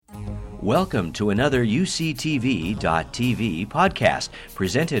Welcome to another UCTV.tv podcast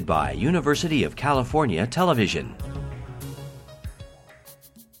presented by University of California Television.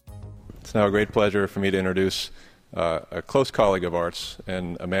 It's now a great pleasure for me to introduce a close colleague of Art's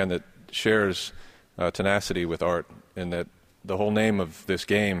and a man that shares tenacity with Art, and that the whole name of this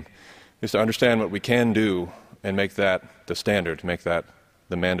game is to understand what we can do and make that the standard, make that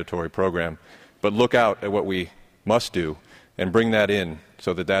the mandatory program, but look out at what we must do and bring that in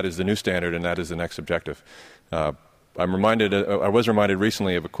so that that is the new standard and that is the next objective. I was reminded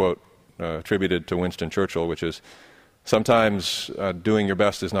recently of a quote attributed to Winston Churchill, which is, sometimes doing your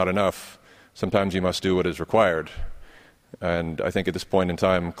best is not enough. Sometimes you must do what is required. And I think at this point in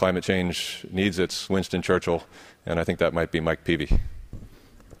time, climate change needs its Winston Churchill, and I think that might be Mike Peavy.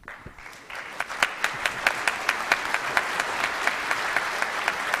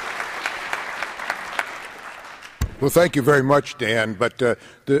 Well, thank you very much, Dan. But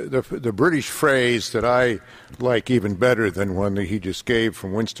the British phrase that I like even better than one that he just gave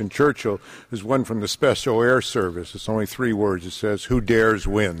from Winston Churchill is one from the Special Air Service. It's only 3 words. It says, "Who dares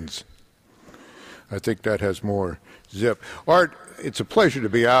wins." I think that has more zip. Art, it's a pleasure to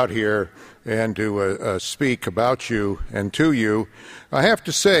be out here and to speak about you and to you. I have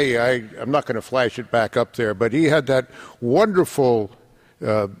to say, I'm not going to flash it back up there, but he had that wonderful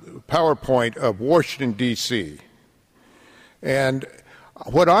PowerPoint of Washington, D.C., and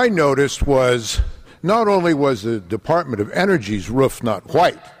what I noticed was not only was the Department of Energy's roof not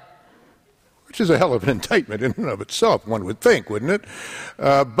white, which is a hell of an indictment in and of itself, one would think, wouldn't it?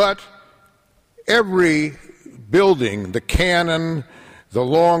 But every building, the Cannon, the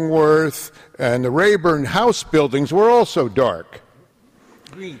Longworth, and the Rayburn House buildings were also dark.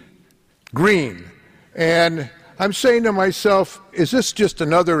 Green. And I'm saying to myself, is this just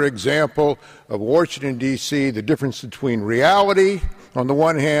another example of Washington, D.C., the difference between reality on the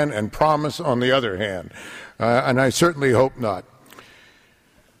one hand and promise on the other hand? And I certainly hope not.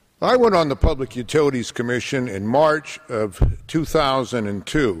 I went on the Public Utilities Commission in March of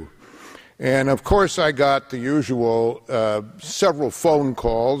 2002. And, of course, I got the usual several phone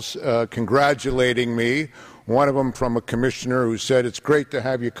calls congratulating me, one of them from a commissioner who said, "It's great to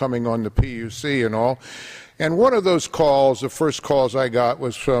have you coming on the PUC and all." And one of those calls, the first calls I got,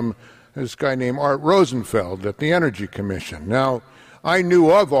 was from this guy named Art Rosenfeld at the Energy Commission. Now, I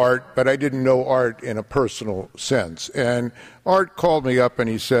knew of Art, but I didn't know Art in a personal sense. And Art called me up and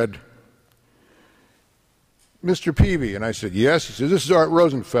he said, "Mr. Peavy," and I said, "Yes." He said, "This is Art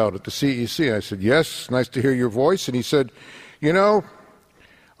Rosenfeld at the CEC." I said, "Yes, nice to hear your voice." And he said, "You know,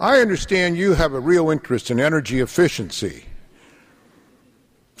 I understand you have a real interest in energy efficiency."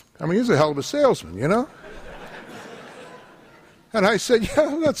 I mean, he's a hell of a salesman, you know? And I said,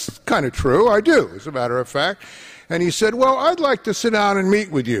 "Yeah, that's kind of true. I do, as a matter of fact." And he said, "Well, I'd like to sit down and meet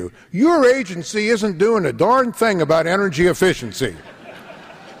with you. Your agency isn't doing a darn thing about energy efficiency."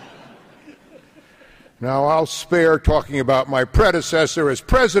 Now, I'll spare talking about my predecessor as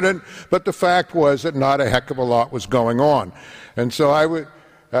president, but the fact was that not a heck of a lot was going on. And so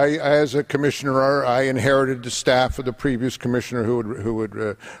as a commissioner, I inherited the staff of the previous commissioner who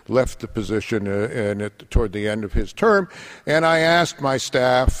had left the position toward the end of his term, and I asked my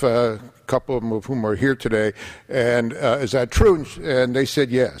staff, a couple of them of whom are here today, and is that true? And they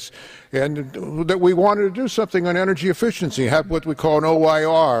said yes. And that we wanted to do something on energy efficiency, have what we call an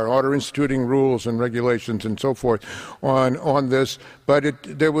OIR, Order Instituting Rules and Regulations and so forth on this, but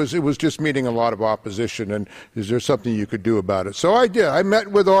it was just meeting a lot of opposition, and is there something you could do about it? So I did. I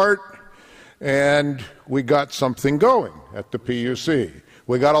met with Art, and we got something going at the PUC.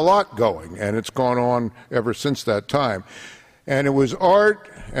 We got a lot going, and it's gone on ever since that time. And it was Art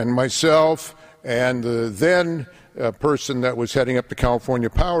and myself and the then person that was heading up the California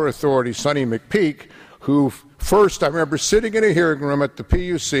Power Authority, Sonny McPeak, who first I remember sitting in a hearing room at the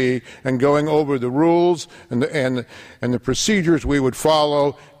PUC and going over the rules and the procedures we would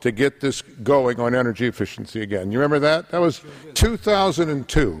follow to get this going on energy efficiency again. You remember that? That was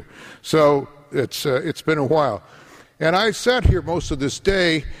 2002. So it's been a while. And I sat here most of this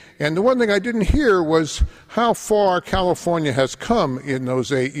day, and the one thing I didn't hear was how far California has come in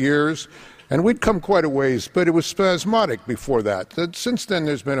those 8 years. And we'd come quite a ways, but it was spasmodic before that. Since then,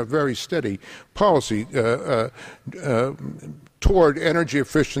 there's been a very steady policy toward energy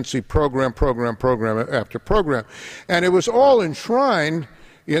efficiency program after program. And it was all enshrined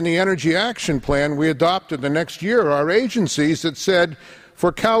in the Energy Action Plan we adopted the next year, our agencies that said,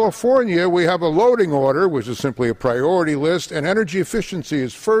 for California, we have a loading order, which is simply a priority list, and energy efficiency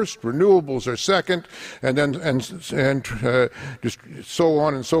is first, renewables are second, and then just so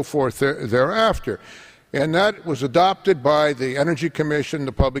on and so forth thereafter. And that was adopted by the Energy Commission,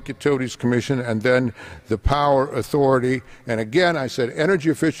 the Public Utilities Commission, and then the Power Authority. And again, I said energy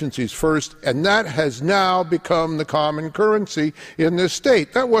efficiency is first, and that has now become the common currency in this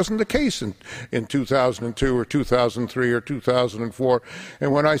state. That wasn't the case in 2002 or 2003 or 2004.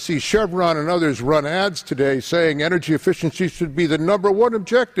 And when I see Chevron and others run ads today saying energy efficiency should be the #1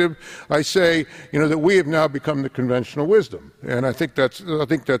 objective, I say, that we have now become the conventional wisdom. And I think that's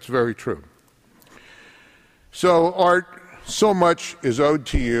very true. So, Art, so much is owed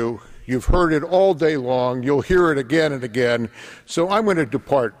to you. You've heard it all day long. You'll hear it again and again. So I'm going to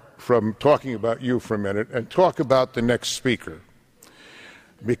depart from talking about you for a minute and talk about the next speaker,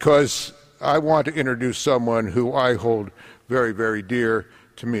 because I want to introduce someone who I hold very, very dear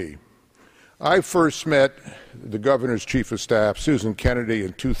to me. I first met the governor's chief of staff, Susan Kennedy,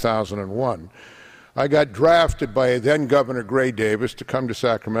 in 2001. I got drafted by then Governor Gray Davis to come to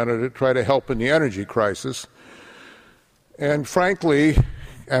Sacramento to try to help in the energy crisis. And frankly,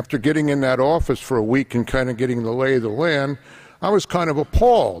 after getting in that office for a week and kind of getting the lay of the land, I was kind of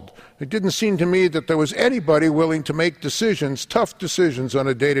appalled. It didn't seem to me that there was anybody willing to make decisions, tough decisions on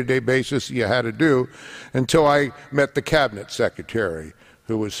a day-to-day basis you had to do, until I met the cabinet secretary,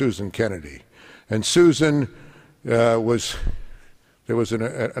 who was Susan Kennedy. And Susan there was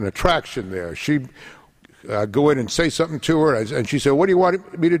an attraction there. She'd go in and say something to her, and she said, "What do you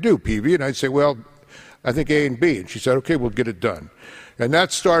want me to do, Peavy?" And I'd say, "Well, I think A and B." And she said, "Okay, we'll get it done." And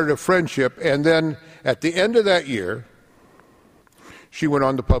that started a friendship. And then at the end of that year, she went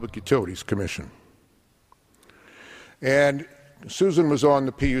on the Public Utilities Commission. And Susan was on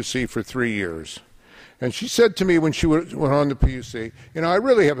the PUC for 3 years. And she said to me when she went on the PUC, I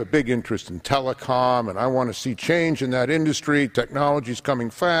really have a big interest in telecom, and I want to see change in that industry. Technology's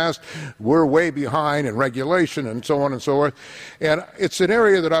coming fast. We're way behind in regulation and so on and so forth. And it's an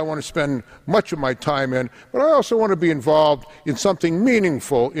area that I want to spend much of my time in, but I also want to be involved in something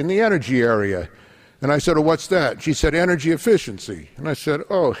meaningful in the energy area. And I said, "Oh, what's that?" She said, "Energy efficiency." And I said,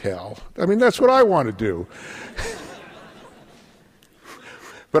 "Oh, hell. That's what I want to do."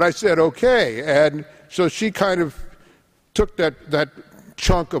 But I said, "Okay." And so she kind of took that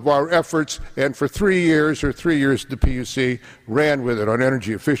chunk of our efforts, and for 3 years, at the PUC, ran with it on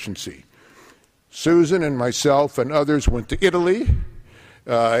energy efficiency. Susan and myself and others went to Italy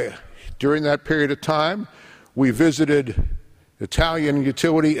during that period of time. We visited Italian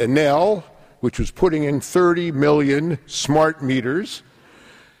utility Enel, which was putting in 30 million smart meters.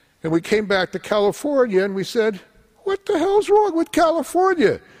 And we came back to California and we said, "What the hell's wrong with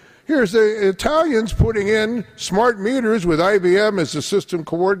California? Here's the Italians putting in smart meters with IBM as the system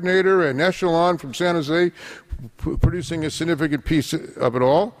coordinator and Echelon from San Jose producing a significant piece of it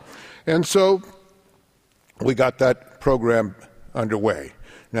all." And so we got that program underway.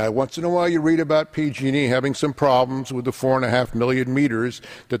 Now, once in a while you read about PG&E having some problems with the 4.5 million meters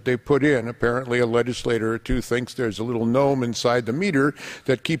that they put in. Apparently a legislator or two thinks there's a little gnome inside the meter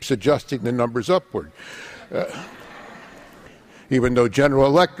that keeps adjusting the numbers upward. Even though General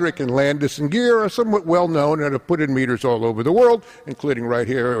Electric and Landis and Gear are somewhat well known and have put in meters all over the world, including right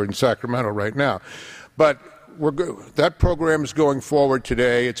here or in Sacramento right now. But that program is going forward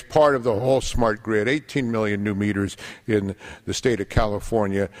today. It's part of the whole smart grid, 18 million new meters in the state of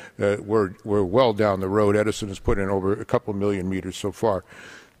California. We're well down the road. Edison has put in over a couple million meters so far.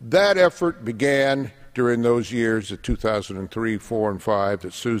 That effort began during those years of 2003, 4, and 5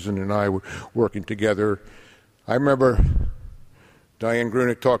 that Susan and I were working together. I remember Diane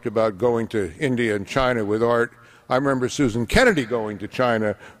Grunick talked about going to India and China with Art. I remember Susan Kennedy going to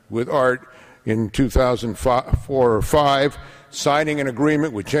China with Art in 2004 or 5, signing an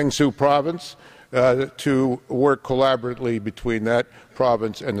agreement with Jiangsu province to work collaboratively between that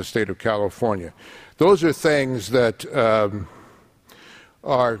province and the state of California. Those are things that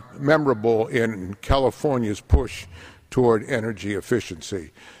are memorable in California's push toward energy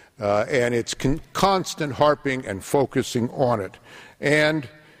efficiency. And it's constant harping and focusing on it. And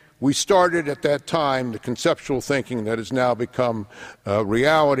we started at that time the conceptual thinking that has now become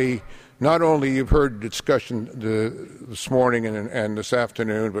reality. Not only you've heard discussion this morning and this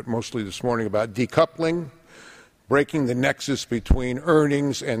afternoon, but mostly this morning about decoupling, breaking the nexus between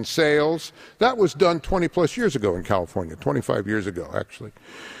earnings and sales. That was done 20 plus years ago in California, 25 years ago actually.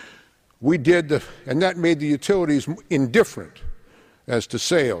 We did, and that made the utilities indifferent as to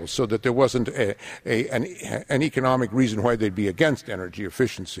sales, so that there wasn't an economic reason why they'd be against energy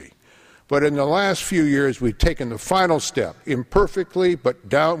efficiency. But in the last few years, we've taken the final step, imperfectly, but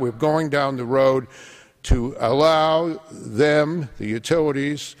we're going down the road to allow them, the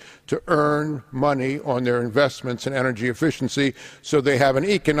utilities, to earn money on their investments in energy efficiency so they have an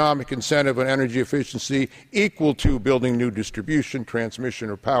economic incentive on energy efficiency equal to building new distribution, transmission,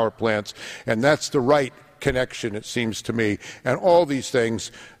 or power plants. And that's the right connection, it seems to me. And all these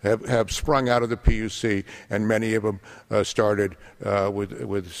things have sprung out of the PUC, and many of them started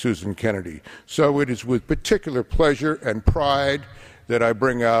with Susan Kennedy. So it is with particular pleasure and pride that I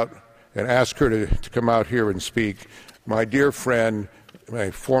bring out and ask her to come out here and speak, my dear friend, my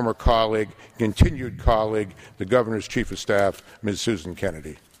former colleague, continued colleague, the Governor's Chief of Staff, Ms. Susan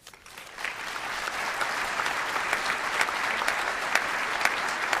Kennedy.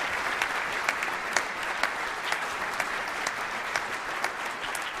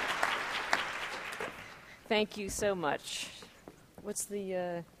 Thank you so much. What's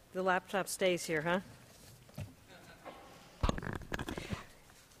the laptop stays here, huh?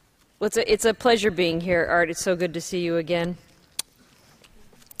 Well, it's a pleasure being here, Art. It's so good to see you again.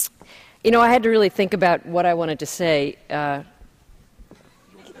 You know, I had to really think about what I wanted to say. Don't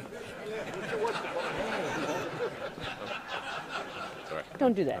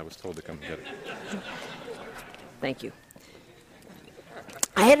do that. I was told to come get it. Thank you.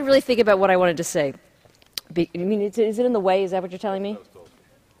 I had to really think about what I wanted to say. I mean, is it in the way? Is that what you're telling me?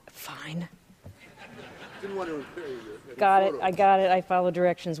 Fine. Got it. I got it. I follow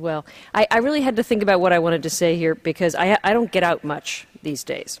directions well. I really had to think about what I wanted to say here because I don't get out much these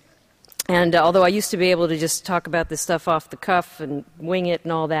days. And although I used to be able to just talk about this stuff off the cuff and wing it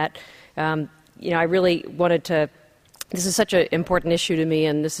and all that, you know, I really wanted to. This is such an important issue to me,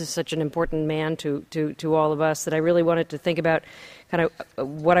 and this is such an important man to all of us that I really wanted to think about kind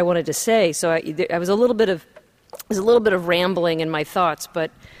of what I wanted to say. So I was a little bit of rambling in my thoughts, but.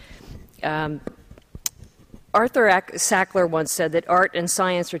 Arthur Sackler once said that art and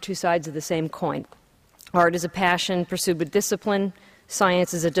science are two sides of the same coin. Art is a passion pursued with discipline.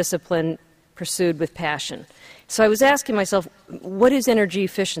 Science is a discipline pursued with passion. So I was asking myself, what is energy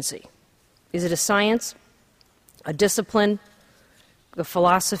efficiency? Is it a science, a discipline, a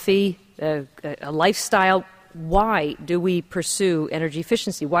philosophy, a lifestyle? Why do we pursue energy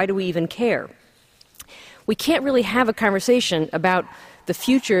efficiency? Why do we even care? We can't really have a conversation about the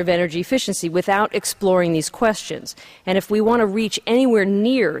future of energy efficiency without exploring these questions. And if we want to reach anywhere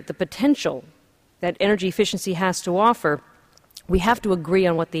near the potential that energy efficiency has to offer, we have to agree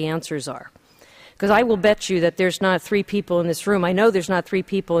on what the answers are. Because I will bet you that there's not 3 people in this room, I know there's not 3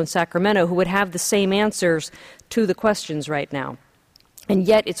 people in Sacramento who would have the same answers to the questions right now. And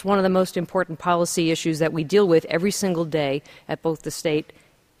yet it's one of the most important policy issues that we deal with every single day at both the state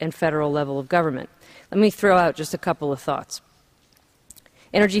and federal level of government. Let me throw out just a couple of thoughts.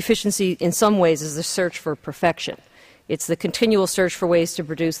 Energy efficiency, in some ways, is the search for perfection. It's the continual search for ways to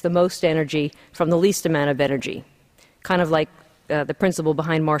produce the most energy from the least amount of energy, kind of like the principle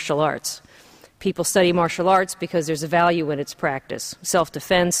behind martial arts. People study martial arts because there's a value in its practice,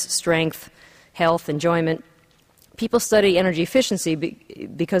 self-defense, strength, health, enjoyment. People study energy efficiency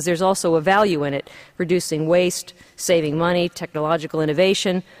because there's also a value in it, reducing waste, saving money, technological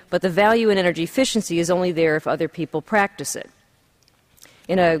innovation, but the value in energy efficiency is only there if other people practice it.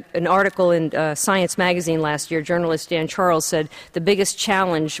 In an article in Science magazine last year, journalist Dan Charles said the biggest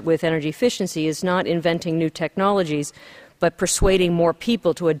challenge with energy efficiency is not inventing new technologies, but persuading more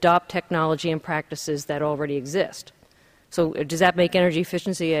people to adopt technology and practices that already exist. So does that make energy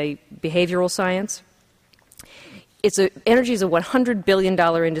efficiency a behavioral science? Energy is a $100 billion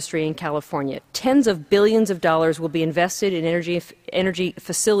industry in California. Tens of billions of dollars will be invested in energy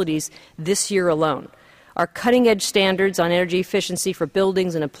facilities this year alone. Our cutting-edge standards on energy efficiency for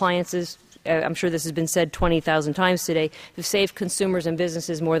buildings and appliances, I'm sure this has been said 20,000 times today, have saved consumers and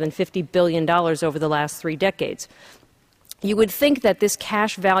businesses more than $50 billion over the last 3 decades. You would think that this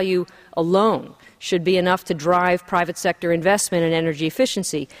cash value alone should be enough to drive private sector investment in energy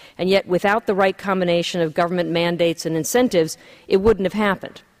efficiency, and yet without the right combination of government mandates and incentives, it wouldn't have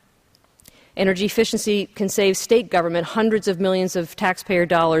happened. Energy efficiency can save state government hundreds of millions of taxpayer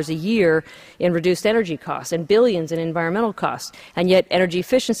dollars a year in reduced energy costs and billions in environmental costs. And yet energy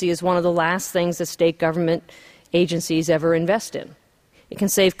efficiency is one of the last things that state government agencies ever invest in. It can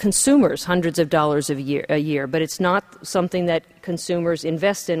save consumers hundreds of dollars a year, but it's not something that consumers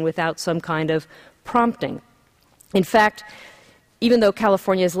invest in without some kind of prompting. In fact, even though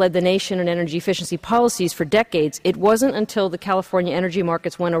California has led the nation in energy efficiency policies for decades, it wasn't until the California energy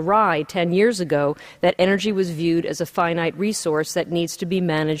markets went awry 10 years ago that energy was viewed as a finite resource that needs to be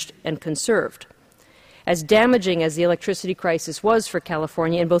managed and conserved. As damaging as the electricity crisis was for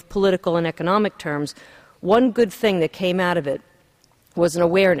California in both political and economic terms, one good thing that came out of it was an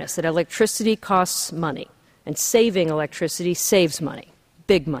awareness that electricity costs money, and saving electricity saves money,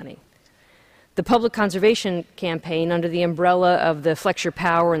 big money. The public conservation campaign, under the umbrella of the Flex Your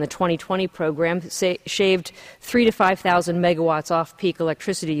Power and the 2020 program, shaved 3,000 to 5,000 megawatts off peak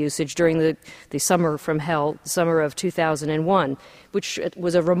electricity usage during the summer from hell, summer of 2001, which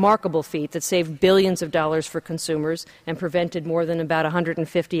was a remarkable feat that saved billions of dollars for consumers and prevented more than about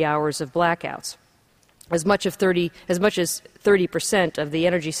 150 hours of blackouts. As much as 30% of the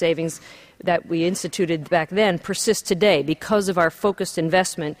energy savings that we instituted back then persist today because of our focused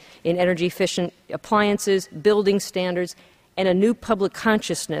investment in energy-efficient appliances, building standards, and a new public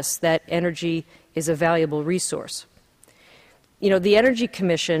consciousness that energy is a valuable resource. You know, the Energy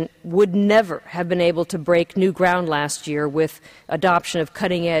Commission would never have been able to break new ground last year with adoption of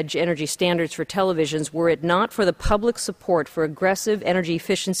cutting-edge energy standards for televisions were it not for the public support for aggressive energy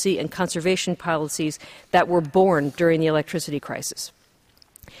efficiency and conservation policies that were born during the electricity crisis.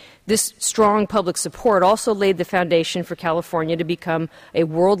 This strong public support also laid the foundation for California to become a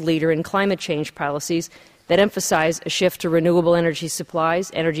world leader in climate change policies that emphasize a shift to renewable energy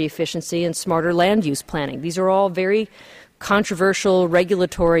supplies, energy efficiency, and smarter land use planning. These are all very controversial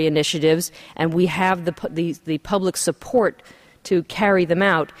regulatory initiatives, and we have the public support to carry them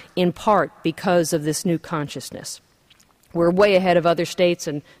out, in part because of this new consciousness. We're way ahead of other states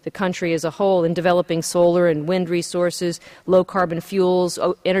and the country as a whole in developing solar and wind resources, low-carbon fuels,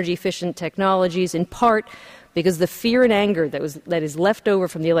 energy-efficient technologies, in part because the fear and anger that is left over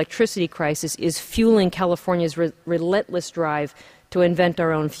from the electricity crisis is fueling California's relentless drive to invent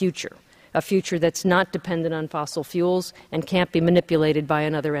our own future, a future that's not dependent on fossil fuels and can't be manipulated by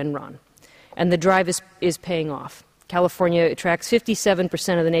another Enron. And the drive is paying off. California attracts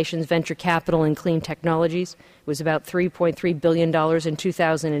 57% of the nation's venture capital in clean technologies. It was about $3.3 billion in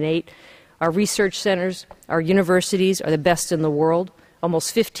 2008. Our research centers, our universities are the best in the world.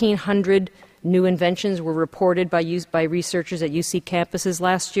 Almost 1,500 new inventions were reported by researchers at UC campuses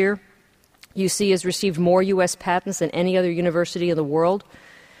last year. UC has received more U.S. patents than any other university in the world.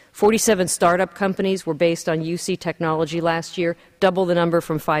 47 startup companies were based on UC technology last year, double the number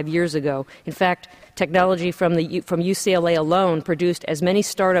from 5 years ago. In fact, technology from UCLA alone produced as many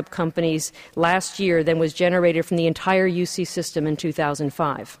startup companies last year than was generated from the entire UC system in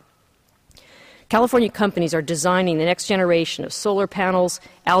 2005. California companies are designing the next generation of solar panels,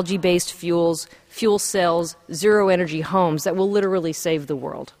 algae-based fuels, fuel cells, zero-energy homes that will literally save the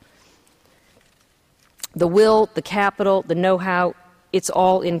world. The will, the capital, the know-how, it's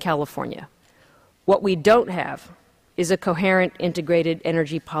all in California. What we don't have is a coherent, integrated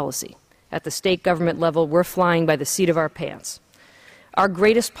energy policy. At the state government level, we're flying by the seat of our pants. Our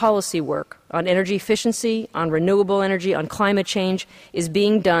greatest policy work on energy efficiency, on renewable energy, on climate change is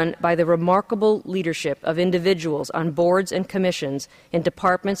being done by the remarkable leadership of individuals on boards and commissions in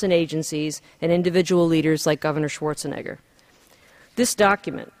departments and agencies and individual leaders like Governor Schwarzenegger. This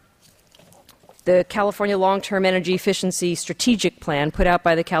document, the California Long-Term Energy Efficiency Strategic Plan, put out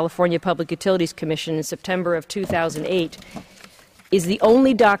by the California Public Utilities Commission in September of 2008, is the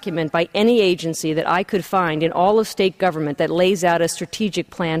only document by any agency that I could find in all of state government that lays out a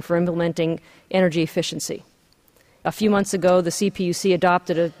strategic plan for implementing energy efficiency. A few months ago, the CPUC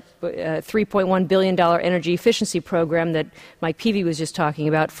adopted a $3.1 billion energy efficiency program that Mike Peavy was just talking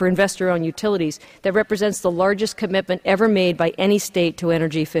about for investor-owned utilities that represents the largest commitment ever made by any state to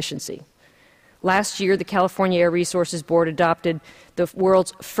energy efficiency. Last year, the California Air Resources Board adopted the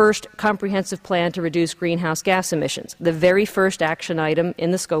world's first comprehensive plan to reduce greenhouse gas emissions. The very first action item in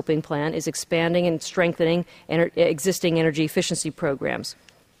the scoping plan is expanding and strengthening existing energy efficiency programs.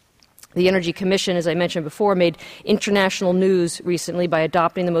 The Energy Commission, as I mentioned before, made international news recently by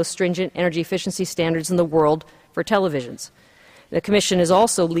adopting the most stringent energy efficiency standards in the world for televisions. The Commission is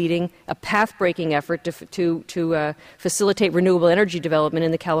also leading a path-breaking effort to facilitate renewable energy development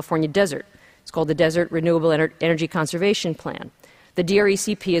in the California desert. It's called the Desert Renewable Energy Conservation Plan. The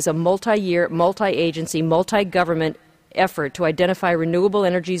DRECP is a multi-year, multi-agency, multi-government effort to identify renewable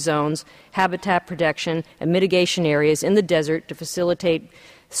energy zones, habitat protection, and mitigation areas in the desert to facilitate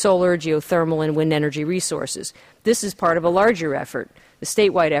solar, geothermal, and wind energy resources. This is part of a larger effort, the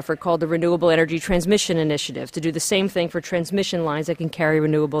statewide effort called the Renewable Energy Transmission Initiative, to do the same thing for transmission lines that can carry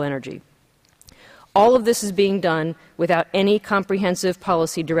renewable energy. All of this is being done without any comprehensive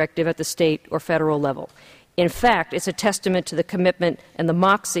policy directive at the state or federal level. In fact, it's a testament to the commitment and the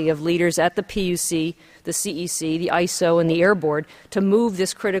moxie of leaders at the PUC, the CEC, the ISO, and the Air Board to move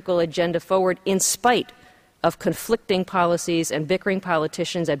this critical agenda forward in spite of conflicting policies and bickering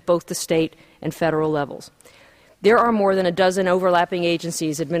politicians at both the state and federal levels. There are more than a dozen overlapping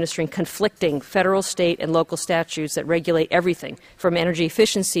agencies administering conflicting federal, state, and local statutes that regulate everything from energy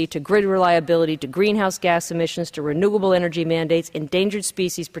efficiency to grid reliability to greenhouse gas emissions to renewable energy mandates, endangered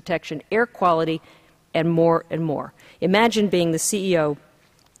species protection, air quality, and more and more. Imagine being the CEO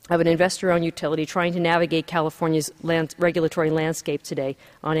of an investor-owned utility trying to navigate California's regulatory landscape today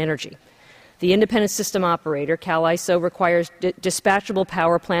on energy. The independent system operator, CAISO, requires dispatchable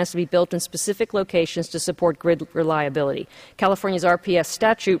power plants to be built in specific locations to support grid reliability. California's RPS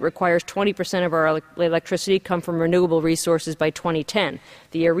statute requires 20% of our electricity come from renewable resources by 2010.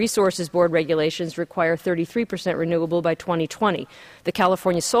 The Air Resources Board regulations require 33% renewable by 2020. The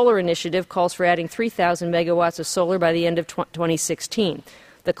California Solar Initiative calls for adding 3,000 megawatts of solar by the end of 2016.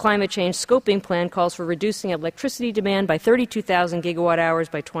 The Climate Change Scoping Plan calls for reducing electricity demand by 32,000 gigawatt hours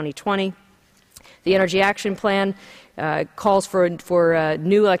by 2020. The Energy Action Plan calls for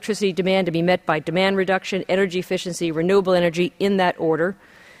new electricity demand to be met by demand reduction, energy efficiency, renewable energy in that order.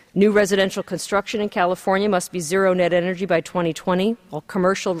 New residential construction in California must be zero net energy by 2020. All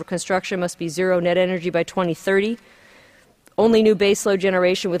commercial construction must be zero net energy by 2030. Only new baseload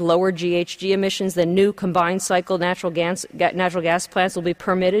generation with lower GHG emissions than new combined cycle natural gas plants will be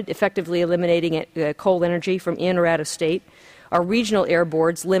permitted, effectively eliminating coal energy from in or out of state. Our regional air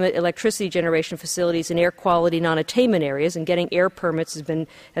boards limit electricity generation facilities in air quality non-attainment areas, and getting air permits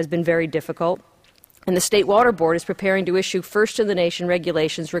has been very difficult. And the State Water Board is preparing to issue first-in-the-nation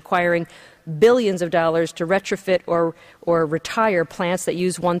regulations requiring billions of dollars to retrofit or retire plants that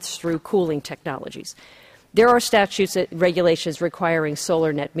use once-through cooling technologies. There are statutes and regulations requiring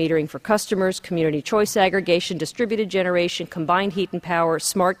solar net metering for customers, community choice aggregation, distributed generation, combined heat and power,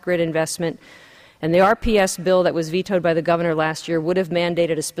 smart grid investment. And the RPS bill that was vetoed by the governor last year would have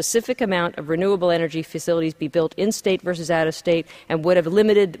mandated a specific amount of renewable energy facilities be built in-state versus out-of-state, and would have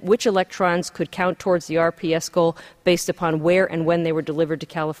limited which electrons could count towards the RPS goal based upon where and when they were delivered to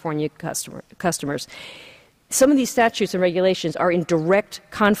California customers. Some of these statutes and regulations are in direct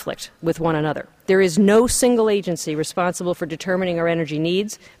conflict with one another. There is no single agency responsible for determining our energy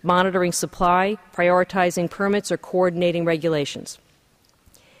needs, monitoring supply, prioritizing permits, or coordinating regulations.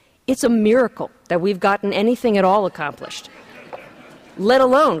 It's a miracle that we've gotten anything at all accomplished, let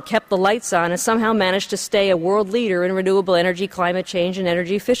alone kept the lights on and somehow managed to stay a world leader in renewable energy, climate change, and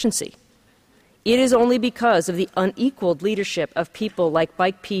energy efficiency. It is only because of the unequaled leadership of people like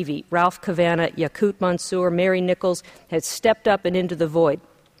Mike Peavy, Ralph Cavanagh, Yakut Mansour, Mary Nichols has stepped up and into the void.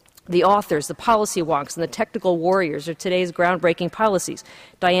 The authors, the policy wonks, and the technical warriors of today's groundbreaking policies.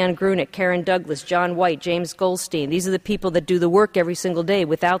 Diane Grunick, Karen Douglas, John White, James Goldstein. These are the people that do the work every single day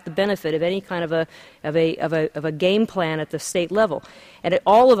without the benefit of any kind of a game plan at the state level. And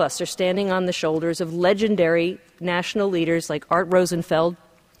all of us are standing on the shoulders of legendary national leaders like Art Rosenfeld,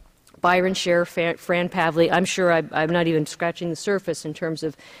 Byron Scher, Fran Pavley. I'm sure I'm not even scratching the surface in terms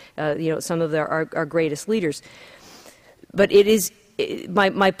of some of our greatest leaders. But it is.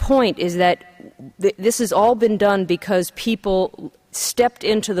 My point is that this has all been done because people stepped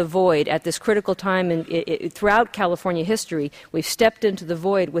into the void at this critical time, and throughout California history, we've stepped into the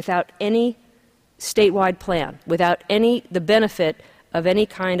void without any statewide plan, without the benefit of any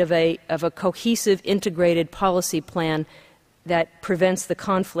kind of a cohesive, integrated policy plan that prevents the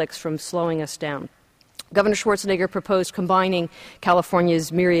conflicts from slowing us down. Governor Schwarzenegger proposed combining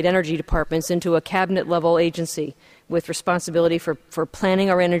California's myriad energy departments into a cabinet-level agency with responsibility for planning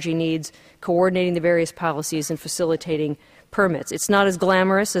our energy needs, coordinating the various policies, and facilitating permits. It's not as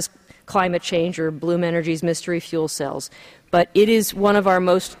glamorous as climate change or Bloom Energy's mystery fuel cells, but it is one of our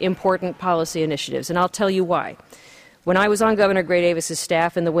most important policy initiatives, and I'll tell you why. When I was on Governor Gray Davis's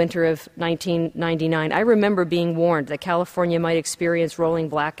staff in the winter of 1999, I remember being warned that California might experience rolling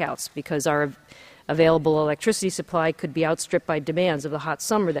blackouts because our available electricity supply could be outstripped by demands of the hot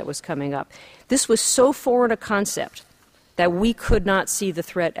summer that was coming up. This was so foreign a concept that we could not see the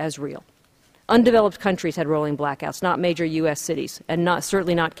threat as real. Undeveloped countries had rolling blackouts, not major U.S. cities, and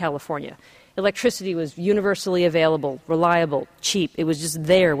certainly not California. Electricity was universally available, reliable, cheap. It was just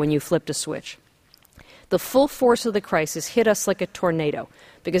there when you flipped a switch. The full force of the crisis hit us like a tornado,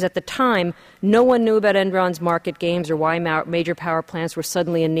 because at the time, no one knew about Enron's market games or why major power plants were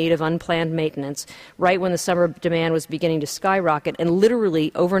suddenly in need of unplanned maintenance, right when the summer demand was beginning to skyrocket, and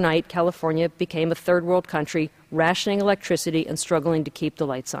literally overnight, California became a third-world country, rationing electricity and struggling to keep the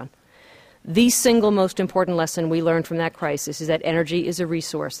lights on. The single most important lesson we learned from that crisis is that energy is a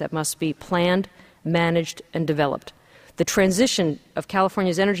resource that must be planned, managed, and developed. The transition of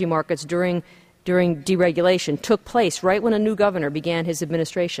California's energy markets during deregulation took place right when a new governor began his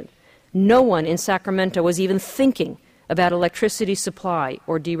administration. No one in Sacramento was even thinking about electricity supply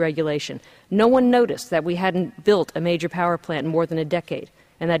or deregulation. No one noticed that we hadn't built a major power plant in more than a decade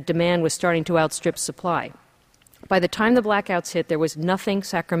and that demand was starting to outstrip supply. By the time the blackouts hit, there was nothing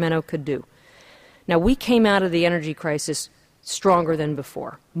Sacramento could do. Now, we came out of the energy crisis stronger than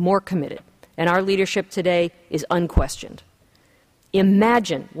before, more committed, and our leadership today is unquestioned.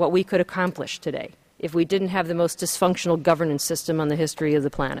 Imagine what we could accomplish today if we didn't have the most dysfunctional governance system on the history of the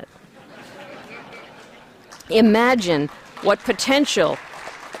planet. Imagine what potential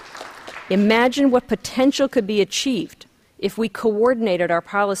could be achieved if we coordinated our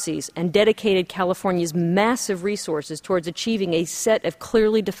policies and dedicated California's massive resources towards achieving a set of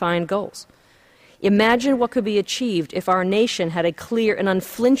clearly defined goals. Imagine what could be achieved if our nation had a clear and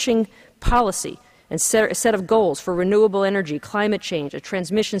unflinching policy and a set of goals for renewable energy, climate change, a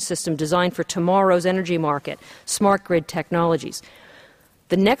transmission system designed for tomorrow's energy market, smart grid technologies.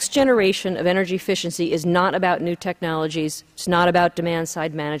 The next generation of energy efficiency is not about new technologies. It's not about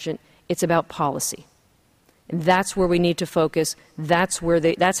demand-side management. It's about policy. And that's where we need to focus. That's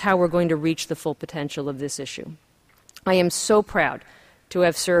how we're going to reach the full potential of this issue. I am so proud to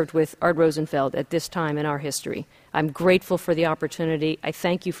have served with Art Rosenfeld at this time in our history. I'm grateful for the opportunity. I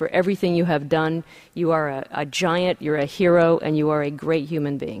thank you for everything you have done. You are a giant, you're a hero, and you are a great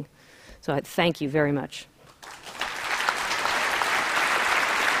human being. So I thank you very much.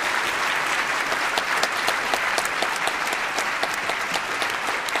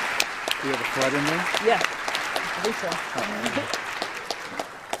 Do you have a flood in there? Yeah. So.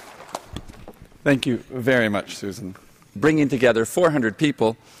 Thank you very much, Susan. Bringing together 400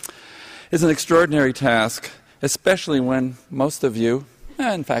 people is an extraordinary task, especially when most of you,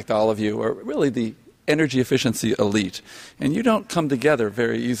 in fact all of you, are really the energy efficiency elite. And you don't come together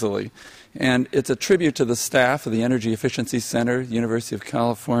very easily. And it's a tribute to the staff of the Energy Efficiency Center, University of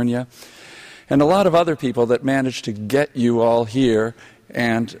California, and a lot of other people that managed to get you all here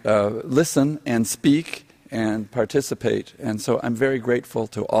and listen and speak and participate. And so I'm very grateful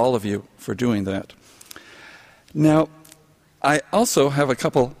to all of you for doing that. Now, I also have a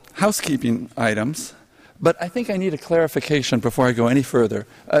couple housekeeping items, but I think I need a clarification before I go any further.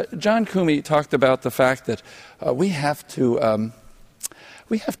 John Koomey talked about the fact that we have to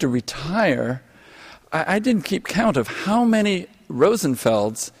retire. I didn't keep count of how many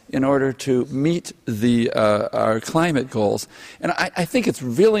Rosenfelds in order to meet our climate goals. And I think it's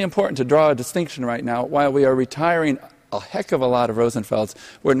really important to draw a distinction right now. While we are retiring a heck of a lot of Rosenfelds,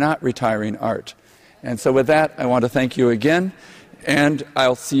 we're not retiring Art. And so with that, I want to thank you again, and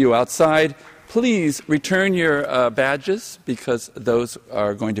I'll see you outside. Please return your badges because those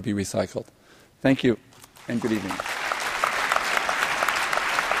are going to be recycled. Thank you, and good evening.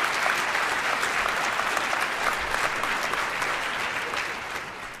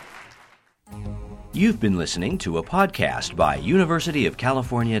 You've been listening to a podcast by University of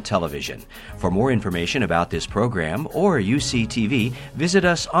California Television. For more information about this program or UCTV, visit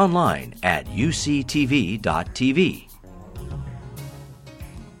us online at uctv.tv.